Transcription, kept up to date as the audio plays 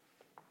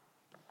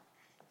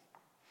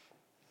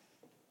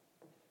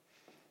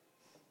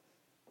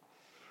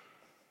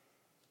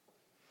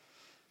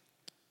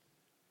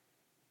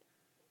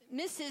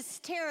Mrs.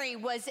 Terry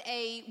was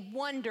a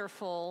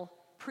wonderful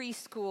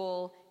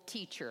preschool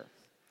teacher.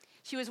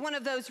 She was one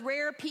of those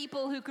rare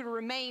people who could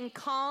remain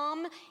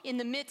calm in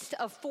the midst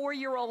of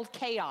 4-year-old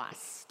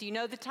chaos. Do you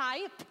know the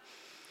type?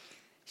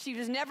 She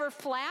was never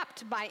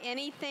flapped by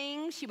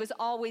anything. She was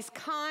always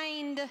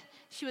kind.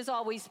 She was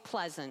always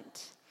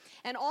pleasant.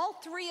 And all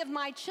 3 of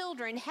my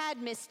children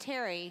had Miss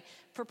Terry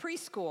for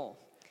preschool.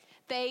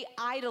 They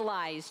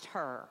idolized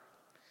her.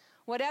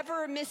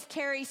 Whatever Miss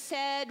Terry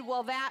said,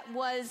 well, that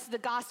was the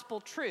gospel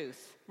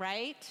truth,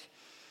 right?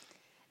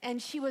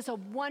 And she was a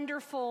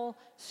wonderful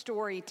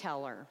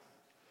storyteller.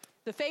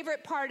 The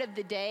favorite part of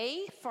the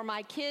day for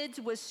my kids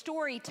was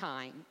story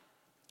time.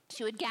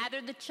 She would gather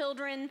the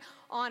children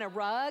on a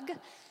rug,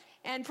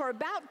 and for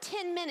about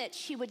 10 minutes,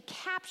 she would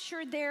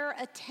capture their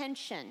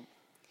attention.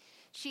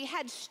 She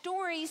had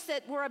stories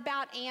that were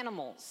about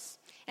animals,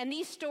 and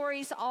these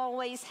stories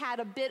always had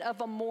a bit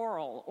of a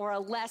moral or a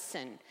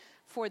lesson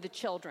for the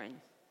children.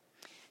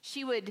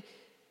 She would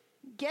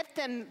get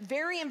them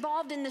very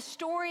involved in the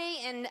story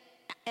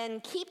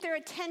and keep their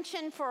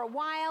attention for a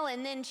while,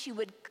 and then she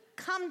would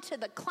come to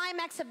the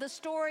climax of the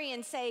story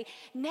and say,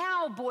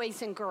 "Now,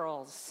 boys and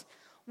girls,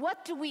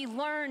 what do we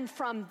learn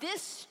from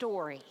this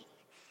story?"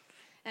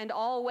 And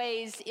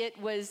always it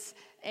was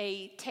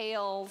a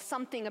tale,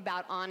 something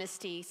about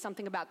honesty,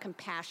 something about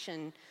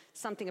compassion,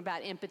 something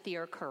about empathy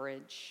or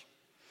courage.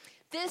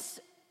 This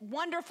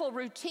wonderful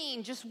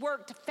routine just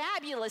worked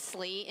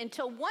fabulously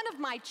until one of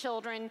my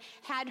children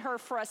had her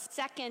for a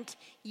second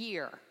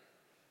year,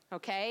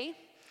 okay?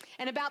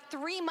 And about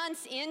 3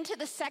 months into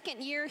the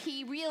second year,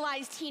 he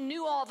realized he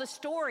knew all the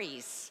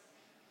stories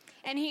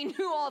and he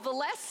knew all the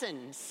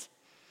lessons.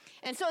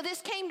 And so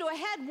this came to a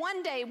head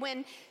one day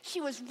when she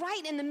was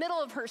right in the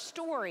middle of her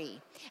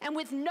story. And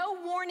with no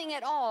warning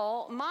at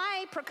all,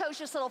 my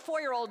precocious little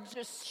 4-year-old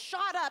just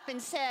shot up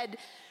and said,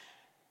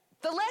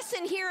 "The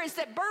lesson here is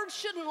that birds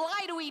shouldn't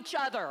lie to each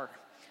other.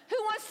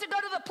 Who wants to go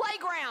to the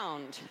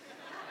playground?"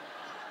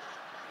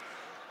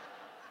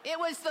 It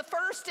was the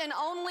first and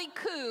only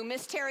coup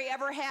Miss Terry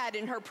ever had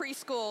in her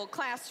preschool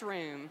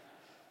classroom.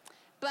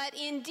 But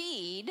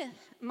indeed,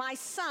 my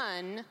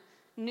son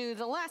knew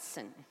the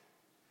lesson.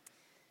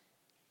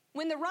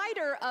 When the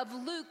writer of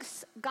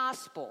Luke's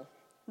gospel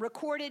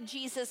recorded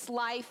Jesus'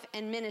 life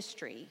and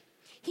ministry,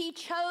 he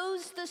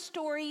chose the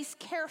stories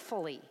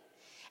carefully,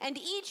 and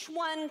each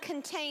one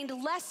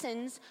contained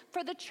lessons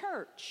for the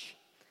church,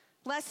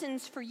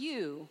 lessons for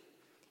you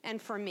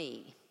and for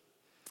me.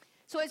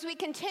 So as we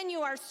continue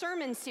our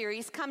sermon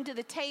series, Come to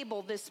the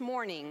Table, this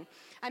morning,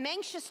 I'm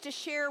anxious to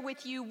share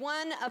with you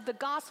one of the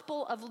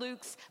Gospel of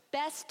Luke's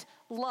best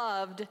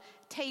loved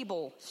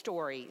table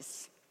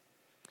stories.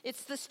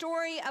 It's the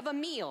story of a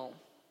meal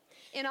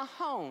in a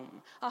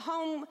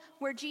home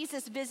where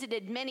Jesus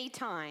visited many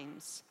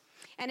times.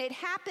 And it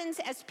happens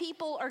as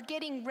people are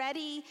getting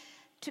ready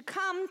to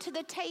come to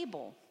the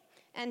table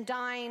and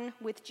dine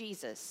with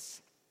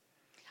Jesus.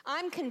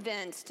 I'm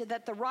convinced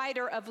that the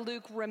writer of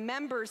Luke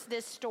remembers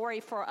this story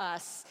for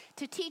us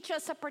to teach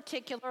us a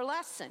particular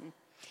lesson,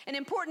 an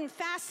important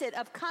facet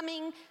of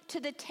coming to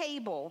the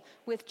table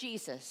with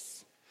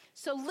Jesus.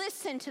 So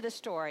listen to the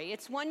story.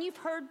 It's one you've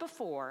heard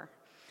before,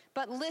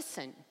 but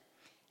listen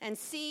and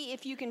see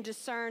if you can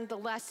discern the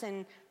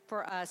lesson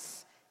for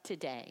us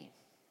today.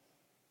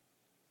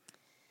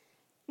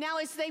 Now,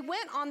 as they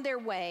went on their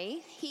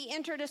way, he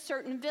entered a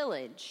certain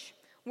village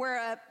where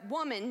a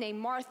woman named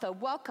Martha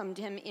welcomed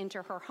him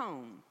into her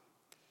home.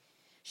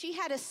 She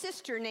had a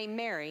sister named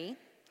Mary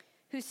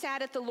who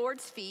sat at the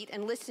Lord's feet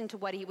and listened to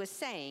what he was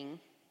saying.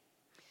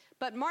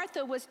 But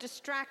Martha was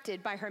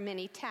distracted by her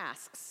many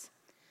tasks.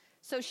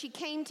 So she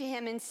came to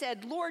him and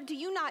said, "Lord, do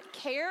you not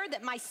care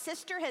that my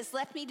sister has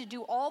left me to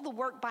do all the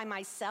work by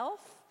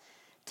myself?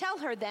 Tell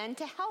her then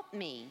to help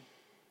me."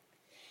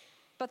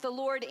 But the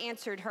Lord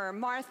answered her,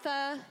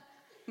 "Martha,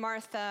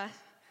 Martha,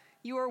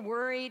 you are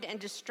worried and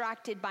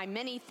distracted by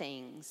many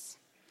things.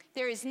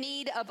 There is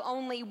need of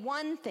only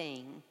one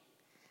thing.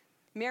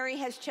 Mary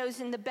has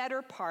chosen the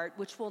better part,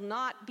 which will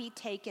not be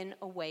taken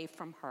away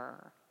from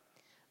her."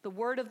 The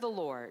word of the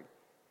Lord.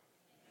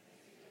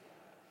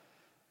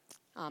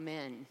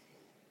 Amen.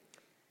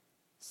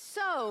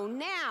 So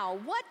now,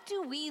 what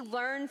do we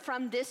learn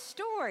from this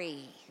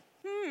story?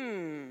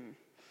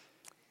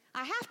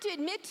 I have to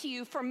admit to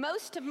you, for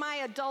most of my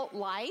adult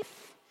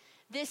life,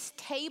 this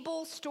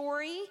table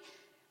story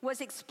was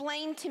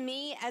explained to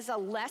me as a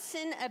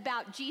lesson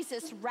about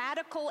Jesus'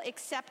 radical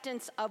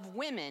acceptance of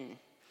women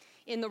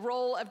in the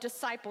role of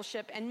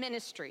discipleship and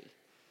ministry.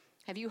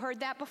 Have you heard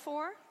that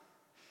before?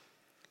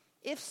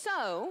 If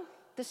so,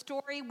 the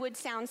story would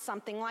sound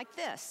something like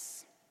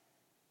this.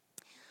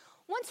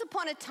 Once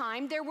upon a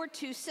time, there were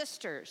 2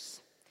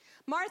 sisters.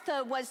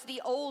 Martha was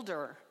the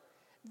older,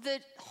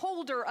 the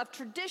holder of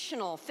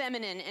traditional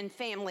feminine and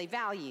family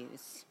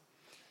values.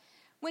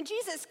 When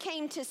Jesus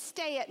came to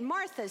stay at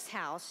Martha's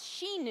house,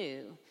 she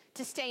knew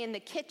to stay in the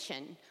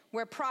kitchen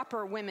where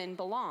proper women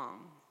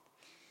belong.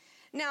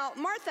 Now,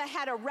 Martha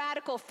had a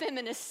radical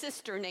feminist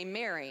sister named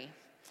Mary.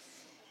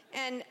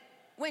 And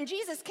When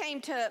Jesus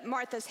came to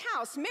Martha's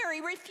house,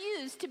 Mary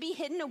refused to be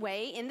hidden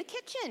away in the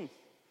kitchen.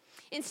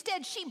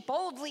 Instead, she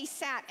boldly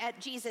sat at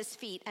Jesus'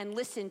 feet and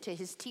listened to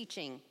his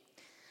teaching.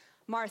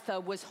 Martha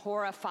was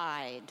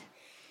horrified.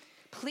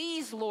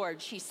 "Please, Lord,"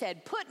 she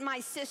said, "put my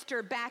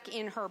sister back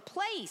in her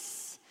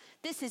place.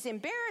 This is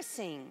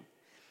embarrassing."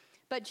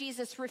 But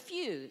Jesus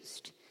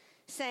refused,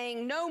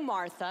 saying, "No,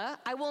 Martha,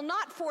 I will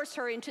not force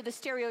her into the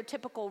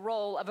stereotypical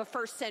role of a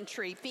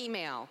first-century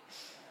female.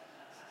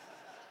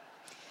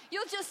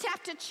 You'll just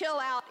have to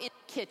chill out in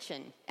the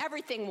kitchen.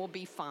 Everything will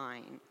be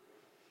fine."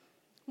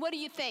 What do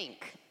you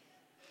think?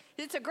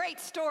 It's a great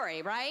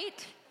story,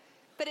 right?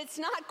 But it's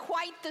not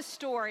quite the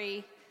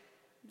story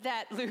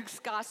that Luke's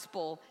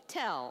gospel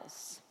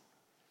tells.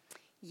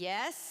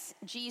 Yes,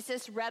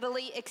 Jesus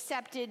readily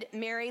accepted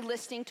Mary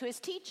listening to his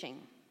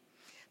teaching.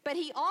 But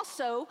he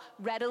also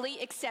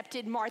readily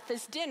accepted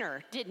Martha's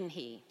dinner, didn't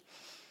he?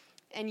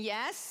 And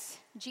yes,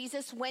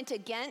 Jesus went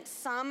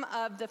against some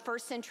of the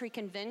first century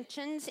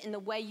conventions in the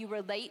way you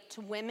relate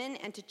to women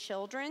and to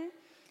children.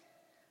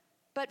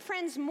 But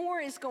friends, more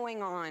is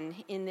going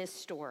on in this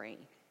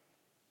story.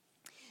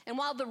 And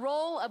while the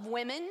role of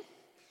women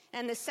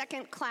and the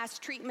second-class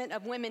treatment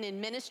of women in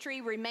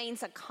ministry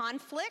remains a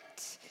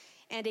conflict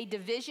and a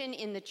division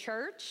in the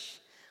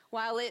church,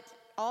 while it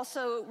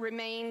also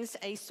remains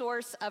a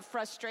source of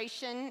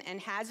frustration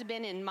and has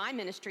been in my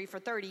ministry for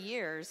 30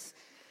 years,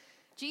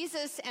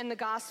 Jesus and the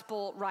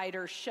gospel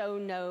writer show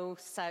no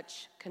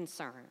such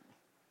concern.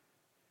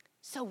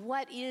 So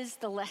what is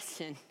the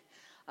lesson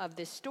of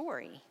this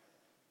story?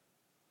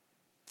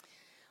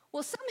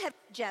 Well, some have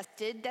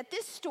suggested that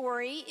this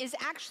story is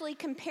actually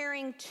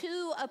comparing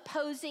two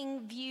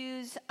opposing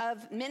views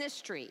of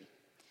ministry,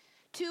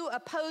 two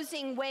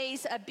opposing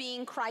ways of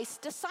being Christ's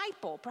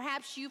disciple.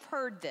 Perhaps you've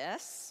heard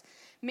this.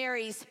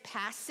 Mary's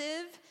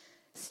passive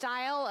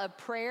style of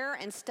prayer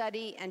and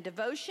study and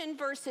devotion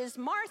versus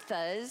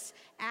Martha's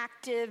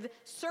active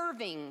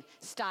serving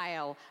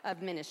style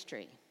of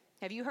ministry.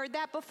 Have you heard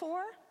that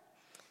before?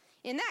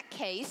 In that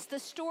case, the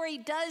story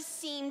does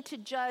seem to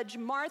judge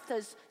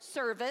Martha's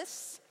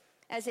service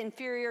as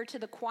inferior to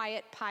the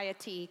quiet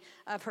piety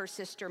of her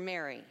sister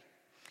Mary.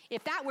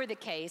 If that were the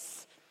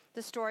case,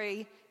 the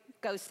story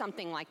goes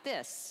something like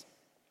this.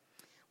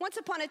 Once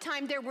upon a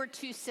time, there were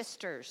two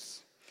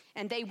sisters,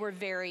 and they were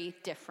very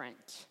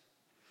different.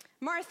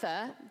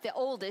 Martha, the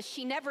oldest,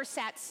 she never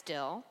sat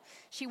still.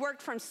 She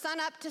worked from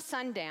sunup to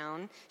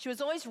sundown. She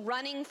was always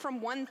running from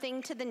one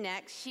thing to the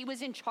next. She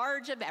was in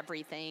charge of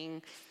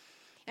everything.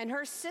 And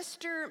her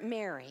sister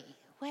Mary,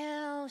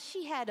 well,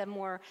 she had a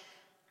more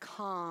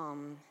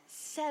calm,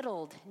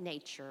 settled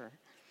nature,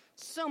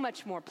 so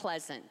much more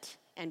pleasant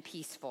and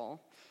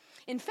peaceful.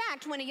 In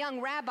fact, when a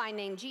young rabbi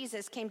named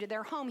Jesus came to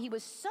their home, he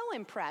was so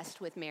impressed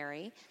with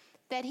Mary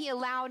that he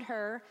allowed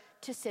her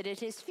to sit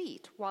at his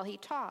feet while he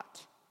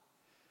taught.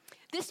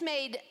 This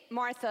made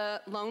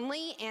Martha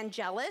lonely and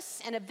jealous,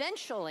 and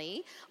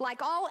eventually,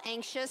 like all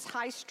anxious,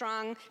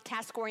 high-strung,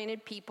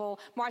 task-oriented people,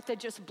 Martha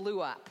just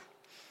blew up.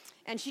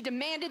 And she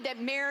demanded that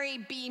Mary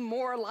be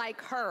more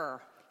like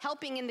her,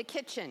 helping in the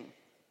kitchen.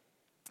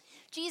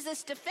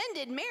 Jesus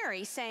defended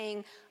Mary,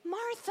 saying,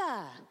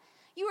 "Martha,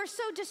 you are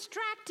so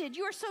distracted,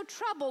 you are so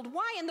troubled.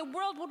 Why in the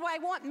world would I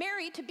want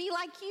Mary to be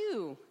like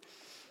you?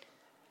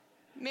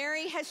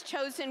 Mary has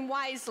chosen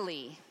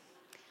wisely.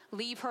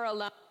 Leave her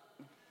alone."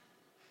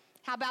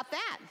 How about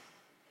that?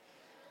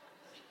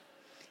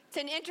 It's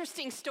an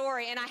interesting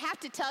story, and I have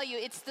to tell you,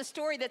 it's the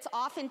story that's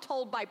often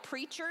told by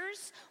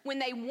preachers when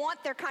they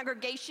want their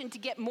congregation to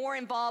get more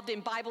involved in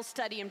Bible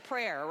study and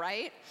prayer,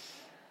 right?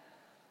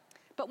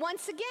 But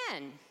once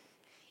again,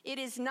 it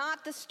is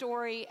not the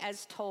story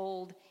as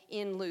told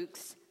in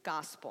Luke's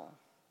gospel.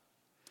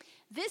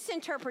 This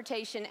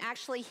interpretation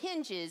actually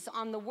hinges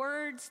on the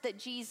words that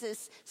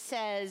Jesus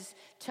says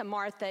to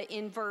Martha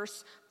in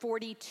verse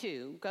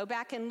 42. Go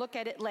back and look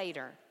at it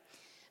later.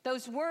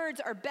 Those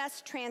words are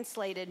best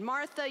translated,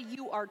 "Martha,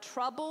 you are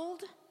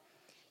troubled.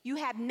 You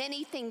have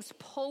many things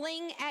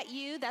pulling at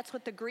you." That's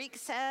what the Greek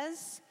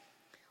says.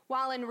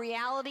 While in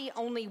reality,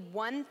 only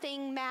one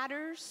thing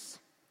matters.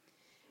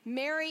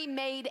 Mary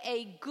made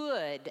a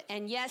good,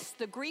 and yes,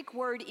 the Greek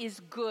word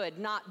is good,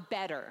 not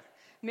better.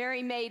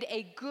 Mary made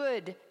a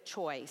good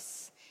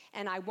choice,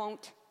 and I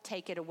won't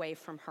take it away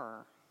from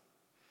her.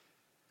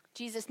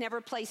 Jesus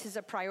never places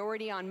a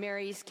priority on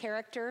Mary's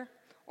character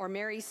or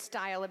Mary's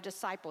style of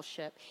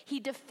discipleship. He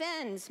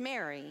defends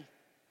Mary,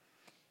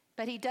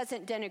 but he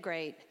doesn't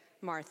denigrate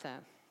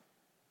Martha.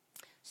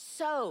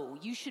 So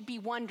you should be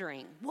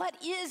wondering, what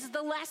is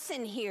the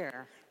lesson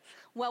here?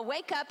 Well,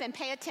 wake up and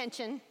pay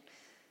attention.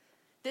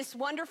 This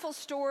wonderful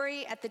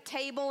story at the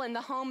table in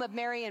the home of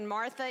Mary and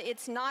Martha,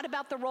 it's not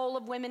about the role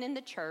of women in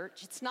the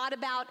church. It's not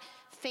about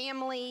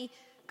family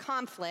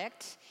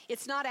conflict.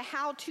 It's not a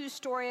how-to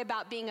story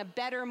about being a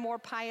better, more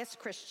pious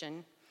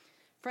Christian.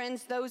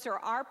 Friends, those are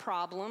our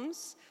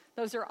problems.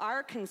 Those are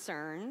our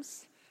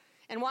concerns.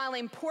 And while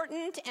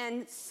important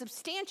and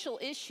substantial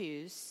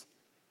issues,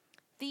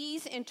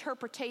 these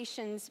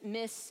interpretations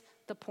miss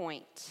the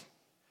point.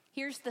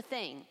 Here's the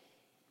thing.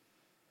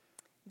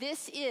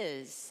 This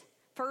is,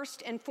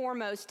 first and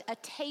foremost, a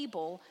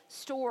table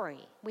story.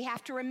 We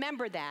have to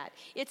remember that.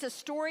 It's a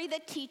story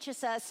that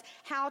teaches us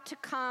how to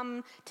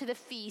come to the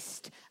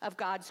feast of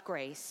God's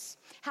grace,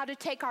 how to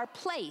take our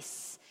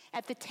place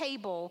at the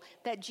table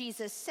that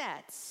Jesus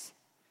sets.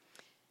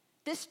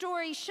 This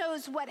story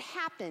shows what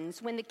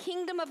happens when the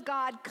kingdom of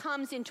God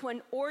comes into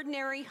an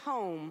ordinary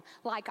home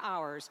like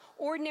ours,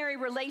 ordinary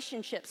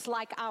relationships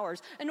like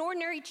ours, an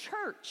ordinary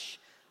church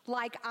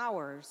like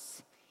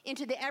ours,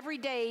 into the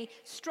everyday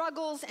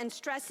struggles and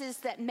stresses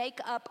that make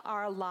up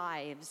our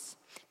lives.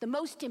 The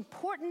most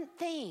important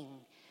thing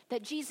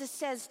that Jesus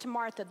says to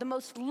Martha, the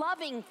most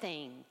loving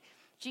thing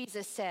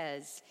Jesus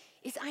says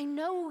is, I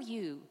know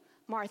you,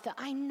 Martha.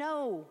 I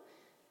know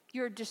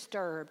you're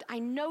disturbed. I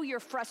know you're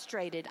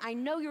frustrated. I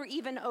know you're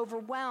even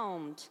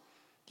overwhelmed.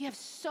 You have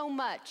so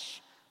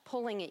much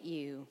pulling at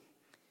you.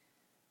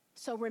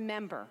 So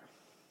remember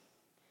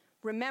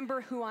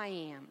who I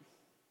am.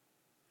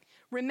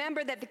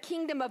 Remember that the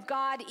kingdom of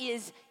God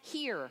is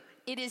here.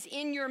 It is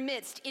in your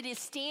midst. It is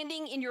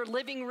standing in your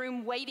living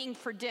room waiting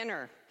for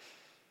dinner.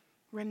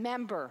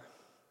 Remember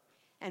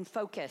and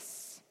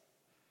focus,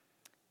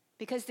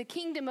 because the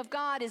kingdom of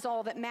God is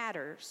all that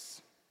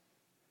matters.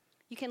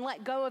 You can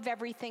let go of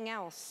everything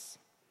else.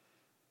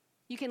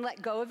 You can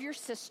let go of your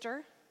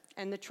sister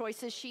and the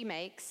choices she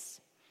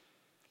makes.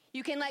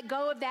 You can let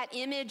go of that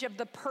image of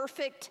the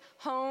perfect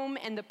home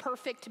and the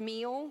perfect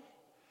meal.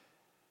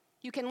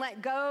 You can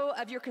let go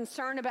of your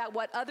concern about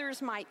what others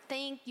might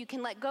think. You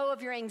can let go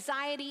of your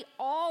anxiety,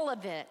 all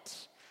of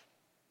it.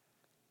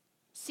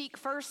 Seek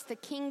first the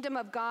kingdom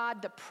of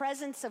God, the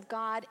presence of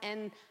God,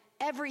 and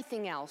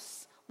everything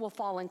else will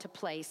fall into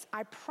place.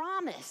 I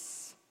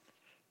promise.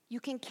 You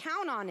can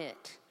count on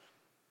it.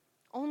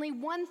 Only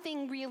one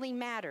thing really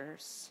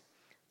matters.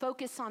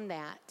 Focus on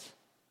that.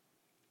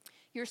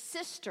 Your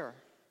sister,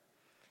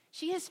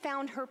 she has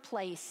found her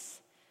place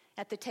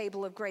at the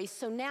table of grace.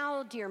 So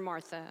now, dear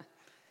Martha,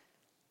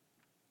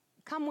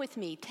 come with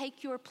me.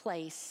 Take your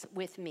place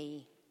with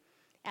me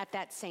at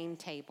that same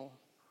table.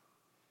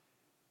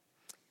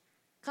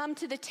 Come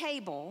to the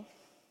table.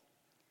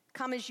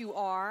 Come as you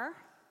are.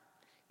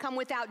 Come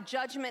without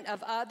judgment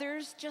of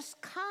others. Just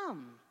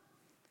come.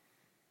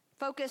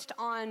 Focused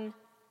on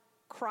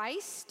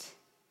Christ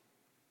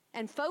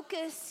and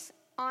focus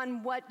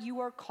on what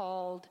you are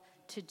called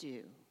to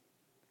do.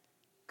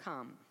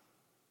 Come.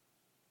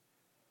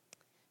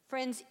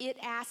 Friends, it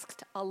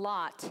asked a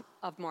lot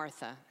of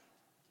Martha.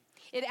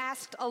 It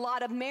asked a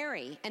lot of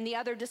Mary and the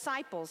other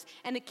disciples.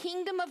 And the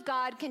kingdom of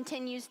God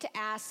continues to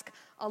ask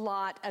a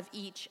lot of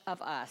each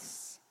of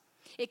us.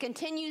 It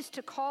continues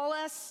to call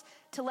us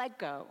to let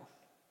go.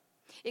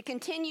 It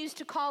continues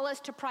to call us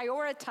to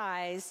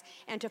prioritize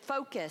and to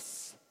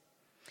focus.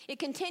 It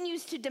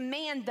continues to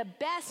demand the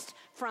best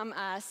from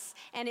us,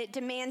 and it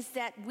demands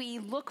that we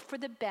look for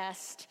the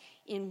best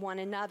in one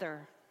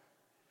another,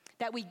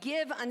 that we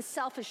give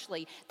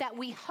unselfishly, that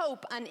we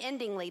hope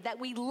unendingly, that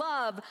we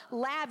love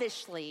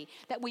lavishly,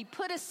 that we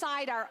put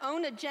aside our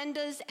own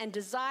agendas and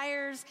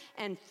desires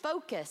and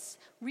focus,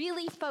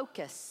 really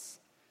focus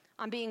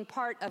on being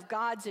part of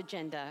God's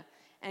agenda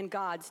and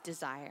God's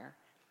desire.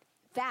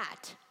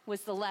 That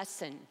was the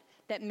lesson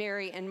that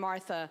Mary and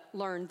Martha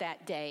learned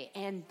that day,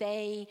 and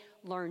they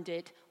learned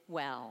it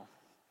well.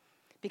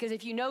 Because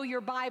if you know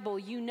your Bible,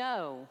 you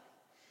know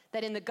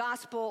that in the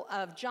Gospel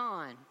of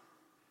John,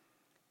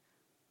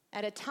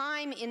 at a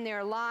time in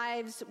their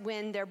lives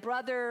when their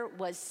brother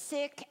was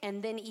sick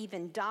and then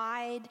even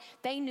died,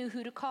 they knew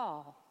who to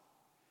call.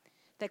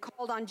 They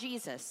called on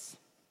Jesus.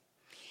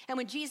 And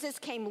when Jesus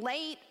came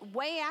late,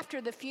 way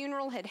after the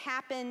funeral had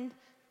happened,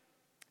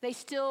 they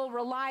still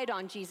relied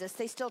on Jesus.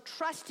 They still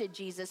trusted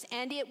Jesus.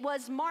 And it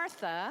was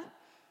Martha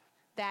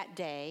that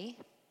day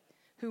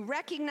who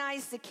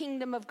recognized the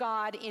kingdom of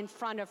God in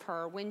front of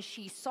her when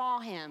she saw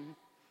him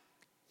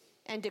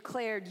and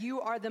declared,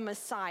 "You are the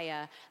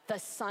Messiah, the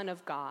Son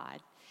of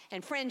God."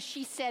 And friends,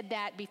 she said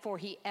that before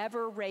he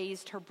ever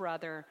raised her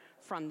brother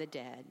from the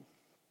dead.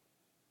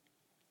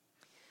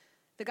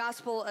 The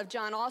Gospel of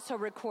John also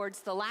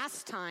records the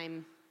last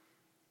time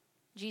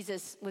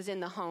Jesus was in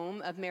the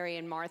home of Mary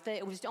and Martha.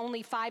 It was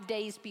only 5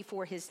 days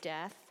before his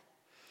death.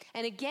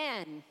 And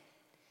again,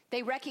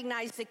 they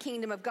recognized the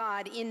kingdom of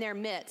God in their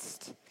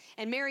midst.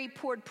 And Mary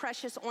poured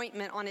precious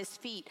ointment on his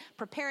feet,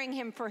 preparing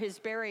him for his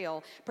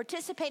burial,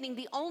 participating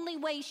the only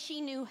way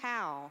she knew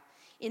how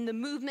in the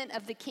movement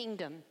of the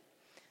kingdom,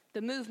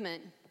 the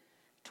movement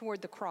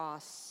toward the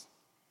cross.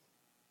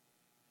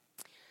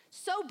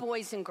 So,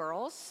 boys and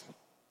girls,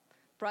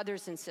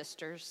 brothers and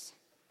sisters,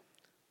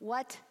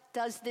 what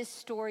does this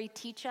story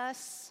teach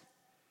us?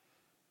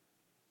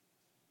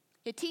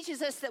 It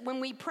teaches us that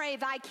when we pray,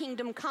 "Thy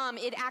kingdom come,"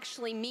 it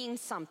actually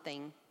means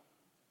something.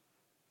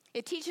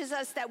 It teaches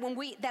us that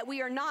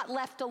we are not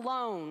left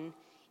alone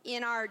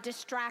in our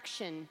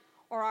distraction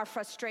or our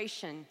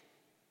frustration.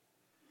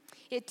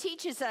 It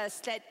teaches us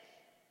that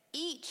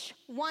each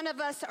one of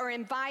us are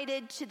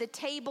invited to the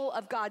table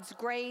of God's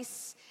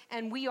grace,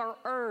 and we are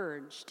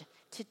urged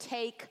to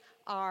take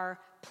our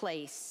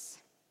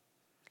place.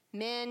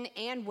 men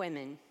and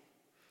women,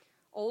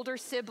 older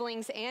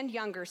siblings and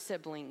younger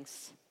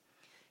siblings,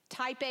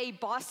 type A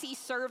bossy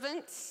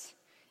servants,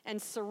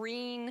 and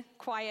serene,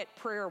 quiet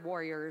prayer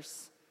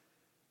warriors,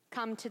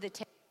 come to the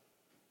table.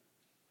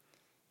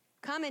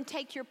 Come and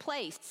take your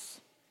place.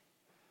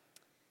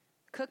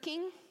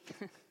 Cooking,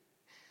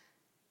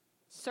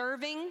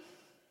 serving,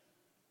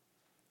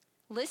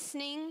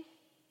 listening,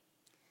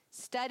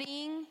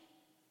 studying,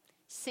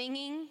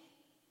 singing,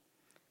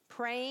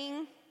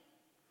 praying.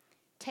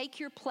 Take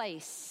your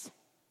place.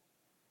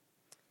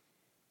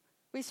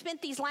 We've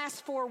spent these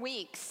last 4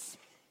 weeks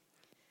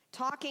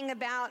talking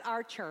about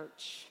our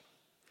church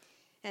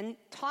and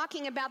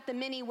talking about the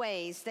many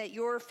ways that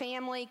your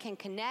family can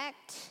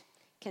connect,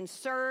 can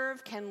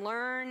serve, can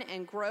learn,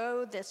 and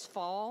grow this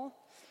fall.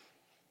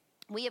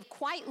 We have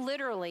quite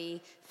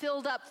literally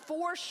filled up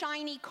 4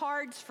 shiny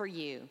cards for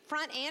you,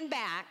 front and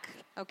back,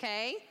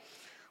 okay?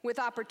 With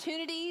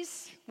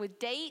opportunities, with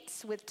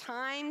dates, with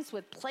times,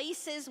 with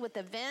places, with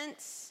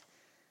events.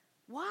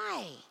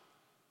 Why?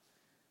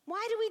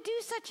 Why do we do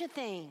such a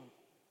thing?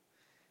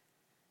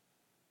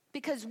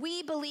 Because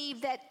we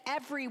believe that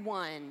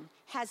everyone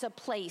has a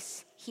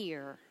place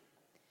here.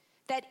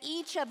 That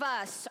each of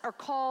us are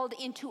called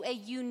into a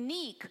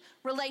unique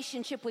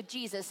relationship with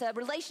Jesus, a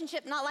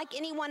relationship not like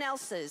anyone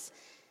else's.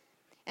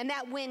 And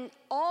that when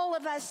all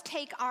of us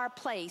take our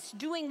place,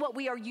 doing what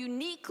we are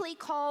uniquely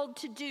called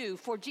to do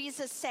for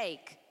Jesus'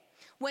 sake,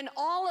 when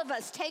all of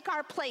us take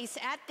our place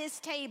at this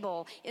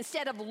table,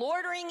 instead of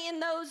loitering in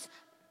those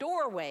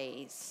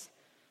doorways,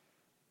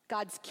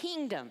 God's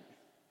kingdom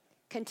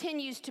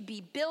continues to be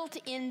built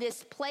in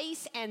this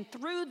place and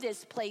through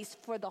this place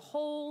for the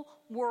whole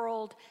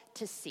world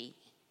to see.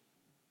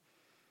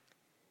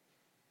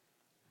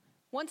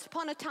 Once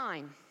upon a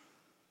time,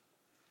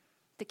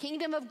 the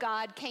kingdom of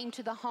God came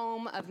to the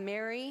home of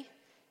Mary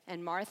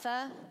and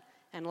Martha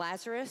and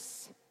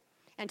Lazarus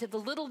and to the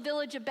little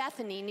village of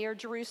Bethany near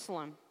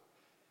Jerusalem.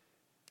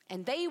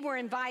 And they were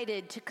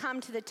invited to come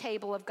to the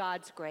table of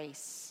God's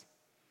grace.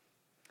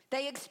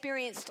 They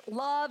experienced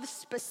love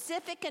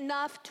specific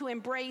enough to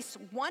embrace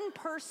one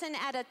person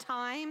at a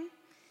time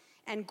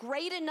and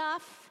great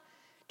enough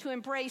to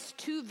embrace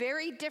 2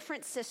 very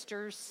different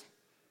sisters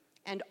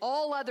and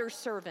all other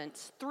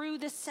servants through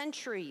the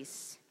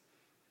centuries.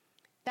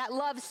 That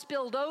love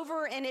spilled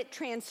over and it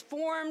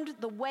transformed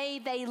the way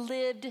they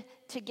lived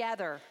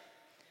together.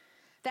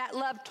 That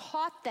love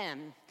taught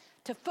them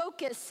to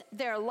focus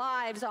their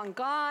lives on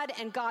God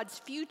and God's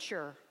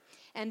future.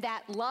 And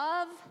that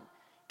love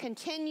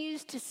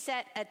continues to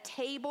set a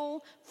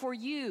table for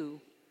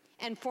you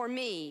and for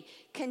me,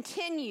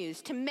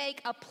 continues to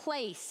make a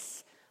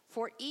place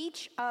for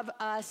each of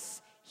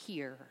us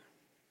here.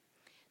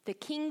 The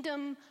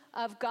kingdom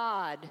of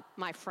God,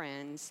 my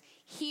friends,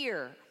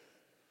 here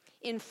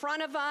in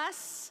front of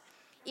us,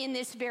 in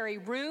this very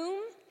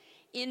room,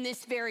 in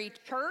this very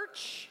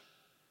church.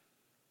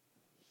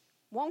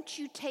 Won't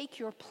you take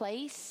your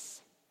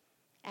place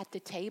at the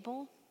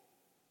table?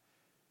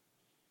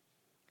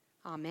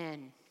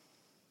 Amen.